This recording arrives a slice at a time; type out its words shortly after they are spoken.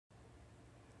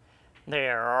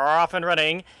They're off and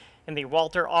running in the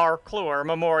Walter R. Kluwer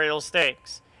Memorial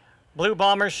Stakes. Blue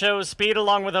Bomber shows speed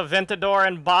along with Aventador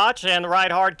and Botch, and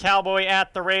Ride Hard Cowboy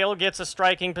at the rail gets a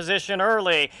striking position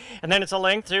early. And then it's a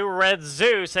length to Red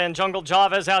Zeus, and Jungle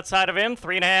Java is outside of him,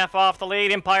 3.5 off the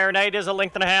lead. Empire Knight is a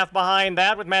length and a half behind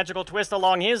that with Magical Twist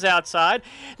along his outside.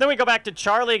 Then we go back to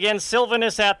Charlie again,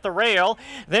 Sylvanus at the rail.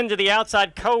 Then to the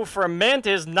outside, Co-Ferment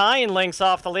is 9 lengths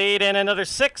off the lead, and another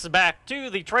 6 back to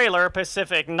the trailer,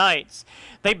 Pacific Knights.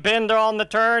 They bend on the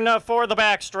turn for the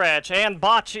backstretch, and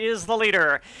Botch is the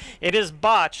leader. It is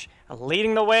Botch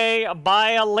leading the way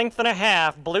by a length and a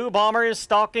half. Blue Bomber is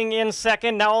stalking in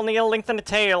second, now only a length and a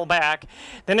tail back.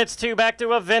 Then it's 2 back to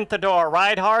Aventador.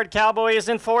 Ride Hard Cowboy is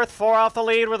in fourth, 4 off the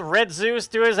lead with Red Zeus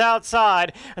to his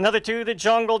outside. Another 2 to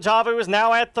Jungle Java, who is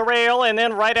now at the rail, and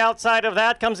then right outside of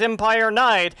that comes Empire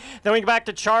Knight. Then we go back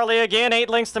to Charlie again, 8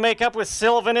 lengths to make up with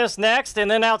Sylvanus next, and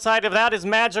then outside of that is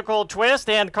Magical Twist,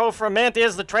 and Co-Ferment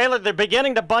is the trailer. They're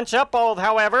beginning to bunch up,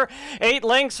 however. 8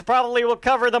 lengths probably will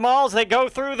cover them all as they go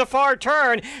through the far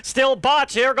turn. Still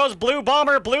Botch. Here goes Blue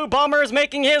Bomber. Blue Bomber is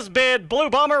making his bid. Blue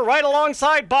Bomber right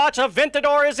alongside Botch.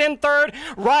 Aventador is in third.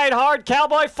 Ride Hard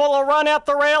Cowboy full of run at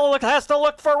the rail. Has to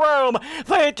look for room.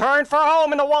 They turn for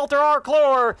home in the Walter R.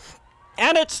 Kluwer.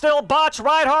 And it's still Botch.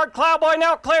 Ride Hard Cowboy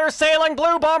now clear sailing.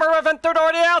 Blue Bomber,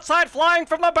 Aventador to the outside. Flying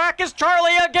from the back is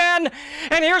Charlie again.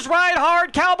 And here's Ride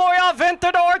Hard Cowboy,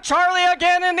 Aventador. Charlie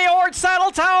again in the orange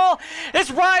saddle towel. It's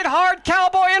Ride Hard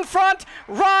Cowboy in front.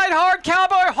 Ride Hard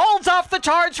Cowboy holds off the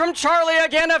charge from Charlie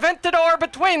again. Aventador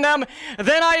between them.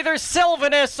 Then either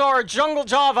Sylvanus or Jungle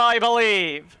Java, I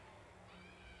believe.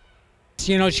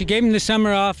 You know, she gave him the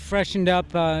summer off, freshened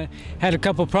up, had a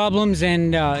couple problems,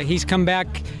 and he's come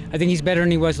back. I think he's better than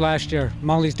he was last year.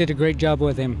 Molly's did a great job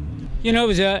with him. You know, it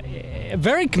was a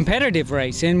very competitive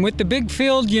race, and with the big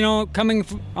field, you know, coming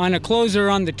on a closer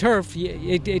on the turf,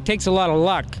 it takes a lot of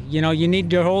luck. You know, you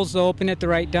need your holes to open at the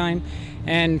right time,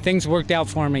 and things worked out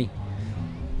for me.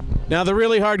 Now the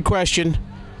really hard question,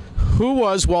 who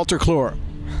was Walter Kluwer?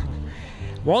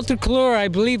 Walter Kluwer, I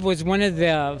believe, was one of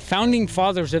the founding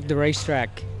fathers of the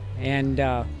racetrack, and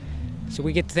so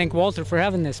we get to thank Walter for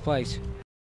having this place.